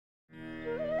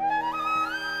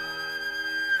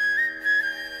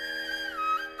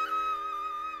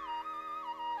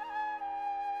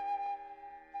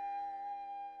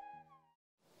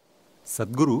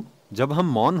सद्गुरु, जब हम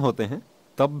मौन होते हैं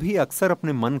तब भी अक्सर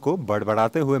अपने मन को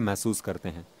बड़बड़ाते हुए महसूस करते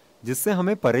हैं, जिससे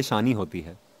हमें परेशानी होती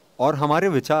है और हमारे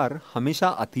विचार हमेशा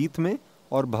अतीत में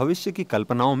और भविष्य की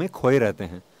कल्पनाओं में खोए रहते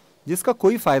हैं, जिसका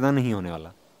कोई फायदा नहीं होने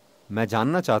वाला। मैं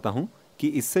जानना चाहता हूँ कि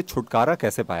इससे छुटकारा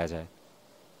कैसे पाया जाए।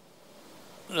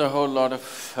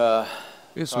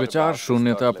 इस विचार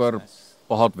शून्यता पर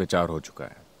बहुत विचार हो चुका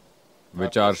है।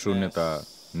 विचार शून्यता,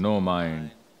 नो माइंड,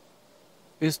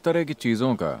 इस तरह की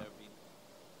चीजों का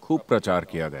खूब प्रचार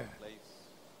किया गया है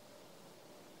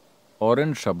और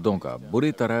इन शब्दों का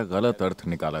बुरी तरह गलत अर्थ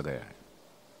निकाला गया है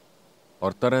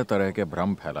और तरह तरह के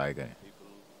भ्रम फैलाए गए हैं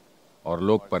और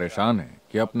लोग परेशान हैं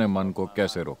कि अपने मन को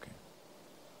कैसे रोकें।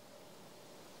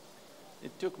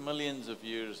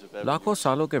 लाखों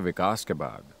सालों के विकास के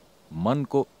बाद मन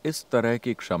को इस तरह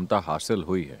की क्षमता हासिल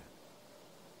हुई है।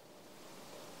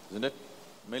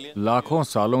 लाखों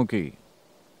सालों की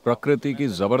प्रकृति की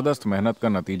जबरदस्त मेहनत का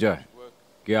नतीजा है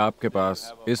कि आपके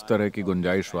पास इस तरह की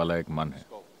गुंजाइश वाला एक मन है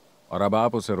और अब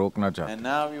आप उसे रोकना चाहते हैं।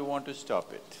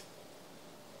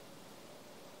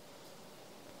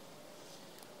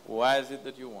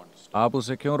 आप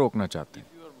उसे क्यों रोकना चाहते हैं?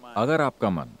 अगर आपका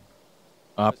मन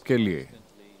आपके लिए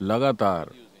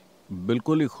लगातार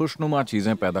बिल्कुल ही खुशनुमा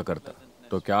चीजें पैदा करता,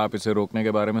 तो क्या आप इसे रोकने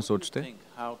के बारे में सोचते?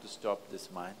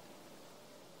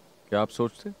 क्या आप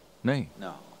सोचते? नहीं।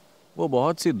 वो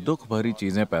बहुत सी दुख भरी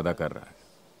चीजें पैदा कर रहा है,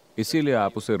 इसीलिए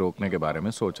आप उसे रोकने के बारे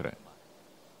में सोच रहे हैं।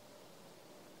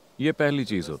 ये पहली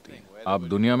चीज होती है। आप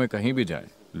दुनिया में कहीं भी जाएं,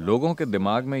 लोगों के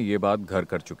दिमाग में ये बात घर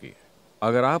कर चुकी है।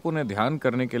 अगर आप उन्हें ध्यान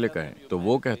करने के लिए कहें तो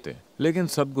वो कहते हैं, लेकिन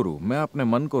सद्गुरु, मैं अपने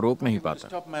मन को रोक नहीं पाता।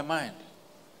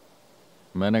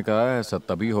 मैंने कहा, ऐसा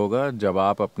तभी होगा जब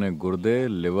आप अपने गुर्दे,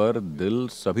 लिवर, दिल,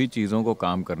 सभी चीजों को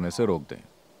काम करने से रोक दें।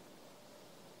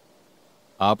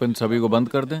 आप इन सभी को बंद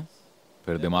कर दें,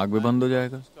 फिर दिमाग भी बंद हो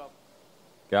जाएगा।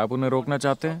 क्या आप उन्हें रोकना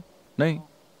चाहते हैं? नहीं।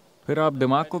 फिर आप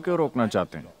दिमाग को क्यों रोकना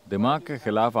चाहते हैं? दिमाग के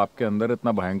खिलाफ आपके अंदर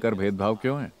इतना भयंकर भेदभाव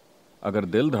क्यों है? अगर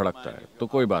दिल धड़कता है तो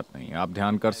कोई बात नहीं, आप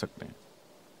ध्यान कर सकते हैं।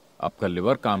 आपका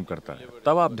लिवर काम करता है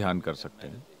तब आप ध्यान कर सकते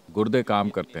हैं। गुर्दे काम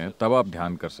करते हैं तब आप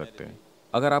ध्यान कर सकते हैं।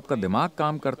 अगर आपका दिमाग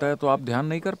काम करता है तो आप ध्यान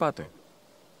नहीं कर पाते।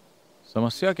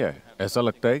 समस्या क्या है? ऐसा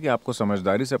लगता है कि आपको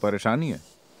समझदारी से परेशानी है।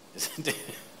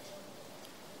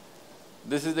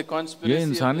 ये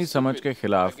इंसानी समझ के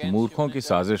खिलाफ मूर्खों की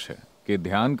साजिश है कि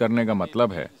ध्यान करने का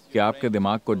मतलब है कि आपके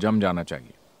दिमाग को जम जाना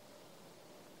चाहिए।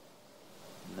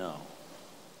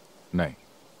 नहीं,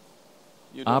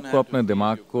 आपको अपने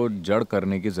दिमाग को जड़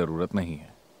करने की जरूरत नहीं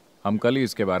है। हम कल ही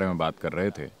इसके बारे में बात कर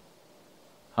रहे थे।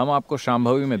 हम आपको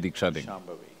शांभवी में दीक्षा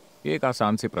देंगे। ये एक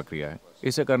आसान सी प्रक्रिया है।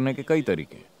 इसे करने के कई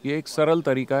तरीके हैं। ये एक सरल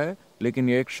तरीका है, लेकिन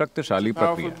ये एक शक्तिशाली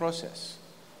प्रक्रिया है।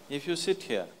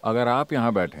 अगर आप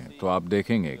यहाँ बैठें तो आप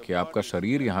देखेंगे कि आपका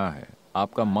शरीर यहाँ है,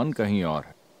 आपका मन कहीं और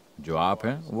है, जो आप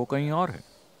हैं वो कहीं और है।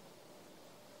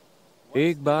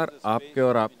 एक बार आपके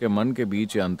और आपके मन के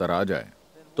बीच ये अंतर आ जाए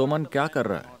तो मन क्या कर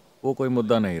रहा है वो कोई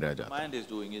मुद्दा नहीं रह जाता।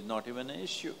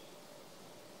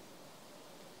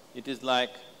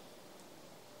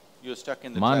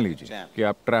 मान लीजिए कि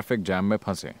आप ट्रैफिक जैम में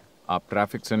फंसे। आप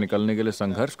ट्रैफिक से निकलने के लिए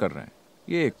संघर्ष कर रहे हैं।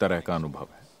 ये एक तरह का अनुभव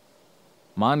है।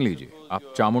 मान लीजिए आप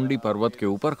चामुंडी पर्वत के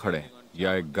ऊपर खड़े हैं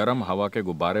या एक गर्म हवा के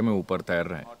गुब्बारे में ऊपर तैर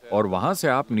रहे हैं और वहां से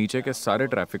आप नीचे के सारे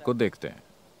ट्रैफिक को देखते हैं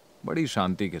बड़ी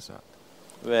शांति के साथ।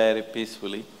 Very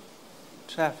peacefully.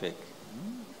 Traffic.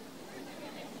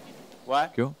 Why?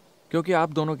 क्यों? क्योंकि आप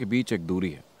दोनों के बीच एक दूरी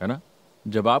है ना?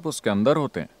 जब आप उसके अंदर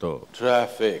होते हैं तो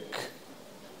Traffic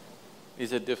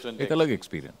is a different एक अलग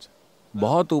एक्सपीरियंस है।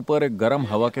 बहुत ऊपर एक गर्म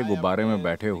हवा के गुब्बारे में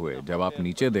बैठे हुए जब आप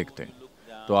नीचे देखते हैं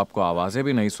तो आपको आवाजें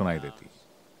भी नहीं सुनाई देती।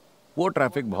 वो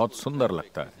ट्रैफिक बहुत सुंदर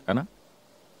लगता है ना?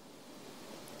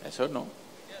 Yes or no?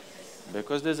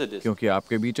 Because there's a distance. क्योंकि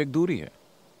आपके बीच एक दूरी है।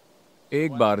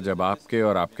 एक बार जब आपके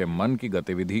और आपके मन की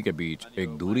गतिविधि के बीच एक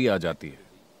दूरी आ जाती है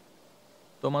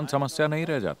तो मन समस्या नहीं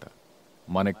रह जाता।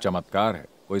 मन एक चमत्कार है,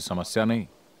 कोई समस्या नहीं।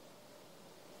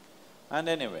 And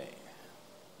anyway,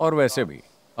 और वैसे भी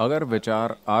अगर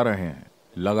विचार आ रहे हैं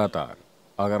लगातार,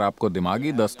 अगर आपको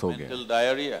दिमागी दस्त हो गया mental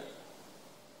diarrhea.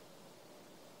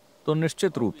 तो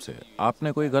निश्चित रूप से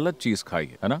आपने कोई गलत चीज खाई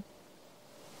है ना?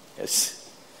 Yes.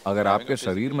 अगर आपके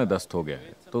शरीर में दस्त हो गया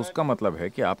है तो उसका मतलब है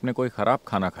कि आपने कोई खराब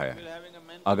खाना खाया है।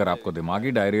 अगर आपको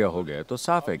दिमागी डायरिया हो गया है तो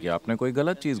साफ है कि आपने कोई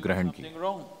गलत चीज ग्रहण की। Something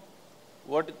wrong.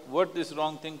 What this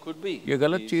wrong thing could be? ये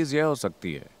गलत चीज यह हो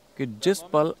सकती है कि जिस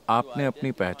पल आपने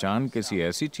अपनी पहचान किसी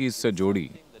ऐसी चीज से जोड़ी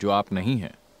जो आप नहीं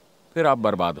हैं, फिर आप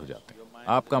बर्बाद हो जाते हैं।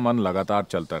 आपका मन लगातार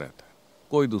चलता रहता है,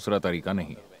 कोई दूसरा तरीका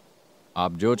नहीं है।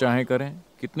 आप जो चाहें करें,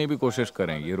 कितनी भी कोशिश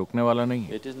करें, ये रुकने वाला नहीं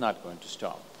है। It is not going to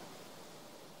stop.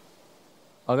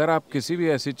 अगर आप किसी भी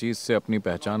ऐसी चीज से अपनी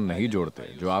पहचान नहीं जोड़ते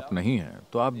जो आप नहीं हैं,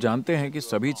 तो आप जानते हैं कि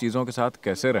सभी चीजों के साथ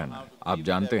कैसे रहना है, आप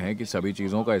जानते हैं कि सभी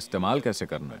चीजों का इस्तेमाल कैसे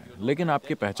करना है, लेकिन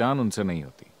आपकी पहचान उनसे नहीं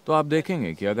होती। तो आप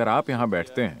देखेंगे कि अगर आप यहाँ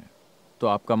बैठते हैं तो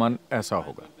आपका मन ऐसा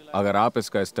होगा। अगर आप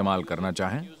इसका इस्तेमाल करना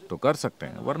चाहें तो कर सकते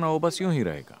हैं, वरना वो बस यूं ही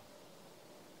रहेगा।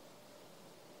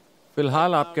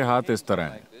 फिलहाल आपके हाथ इस तरह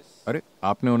हैं। अरे,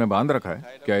 आपने उन्हें बांध रखा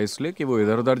है क्या, इसलिए कि वो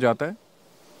इधर उधर जाता है?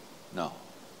 No.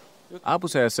 आप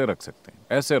उसे ऐसे रख सकते हैं,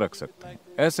 ऐसे रख सकते हैं,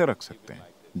 ऐसे रख सकते हैं।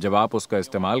 जब आप उसका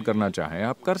इस्तेमाल करना चाहें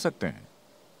आप कर सकते हैं।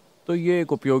 तो ये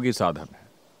एक उपयोगी साधन है।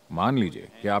 मान लीजिए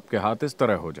कि आपके हाथ इस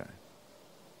तरह हो जाएं।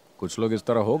 कुछ लोग इस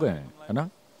तरह हो गए हैं, है ना?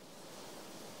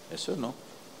 Yes or no?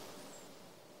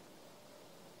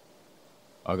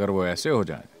 अगर वो ऐसे हो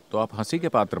जाएं तो आप हंसी के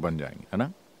पात्र बन जाएंगे, है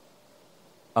ना?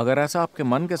 अगर ऐसा आपके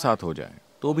मन के साथ हो जाए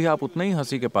तो भी आप उतने ही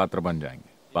हंसी के पात्र बन जाएंगे।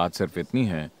 बात सिर्फ इतनी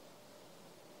है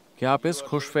कि आप इस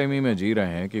खुशफहमी में जी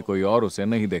रहे हैं कि कोई और उसे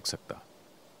नहीं देख सकता,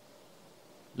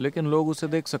 लेकिन लोग उसे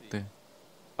देख सकते हैं।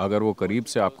 अगर वो करीब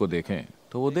से आपको देखें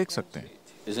तो वो देख सकते हैं।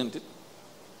 Isn't it?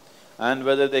 And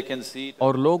whether they can see it,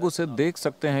 और लोग उसे देख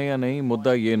सकते हैं या नहीं,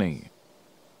 मुद्दा ये नहीं है।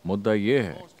 मुद्दा ये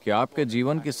है कि आपके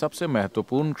जीवन की सबसे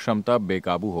महत्वपूर्ण क्षमता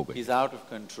बेकाबू हो गई। he's out of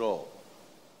control.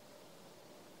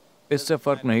 इससे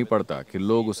फर्क नहीं पड़ता कि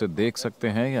लोग उसे देख सकते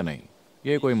हैं या नहीं,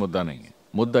 ये कोई मुद्दा नहीं है।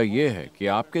 मुद्दा ये है कि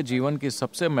आपके जीवन की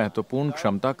सबसे महत्वपूर्ण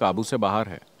क्षमता काबू से बाहर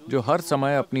है, जो हर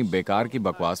समय अपनी बेकार की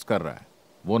बकवास कर रहा है।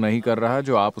 वो नहीं कर रहा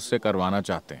जो आप उससे करवाना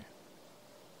चाहते हैं।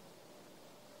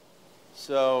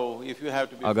 So if you have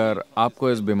to be अगर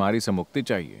आपको इस बीमारी से मुक्ति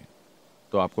चाहिए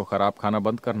तो आपको खराब खाना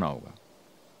बंद करना होगा।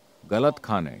 गलत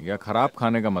खाने या खराब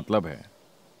खाने का मतलब है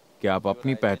कि आप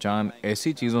अपनी पहचान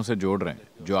ऐसी चीजों से जोड़ रहे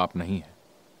हैं जो आप नहीं हैं।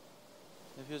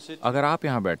 if you sit, अगर आप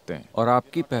यहाँ बैठते हैं और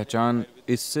आपकी पहचान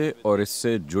इससे और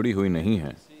इससे जुड़ी हुई नहीं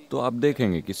है, तो आप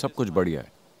देखेंगे कि सब कुछ बढ़िया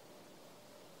है।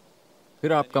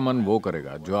 फिर आपका मन वो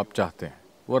करेगा जो आप चाहते हैं,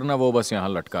 वरना वो बस यहाँ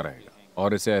लटका रहेगा।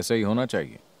 और इसे ऐसे ही होना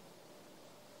चाहिए।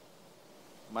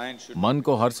 mind should मन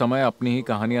को हर समय अपनी ही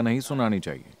कहानियां नहीं सुनानी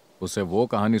चाहिए। उसे वो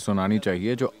कहानी सुनानी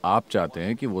चाहिए जो आप चाहते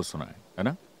हैं कि वो सुनाए, है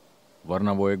ना?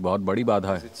 वरना वो एक बहुत बड़ी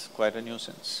बाधा है। it's quite a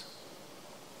nuisance.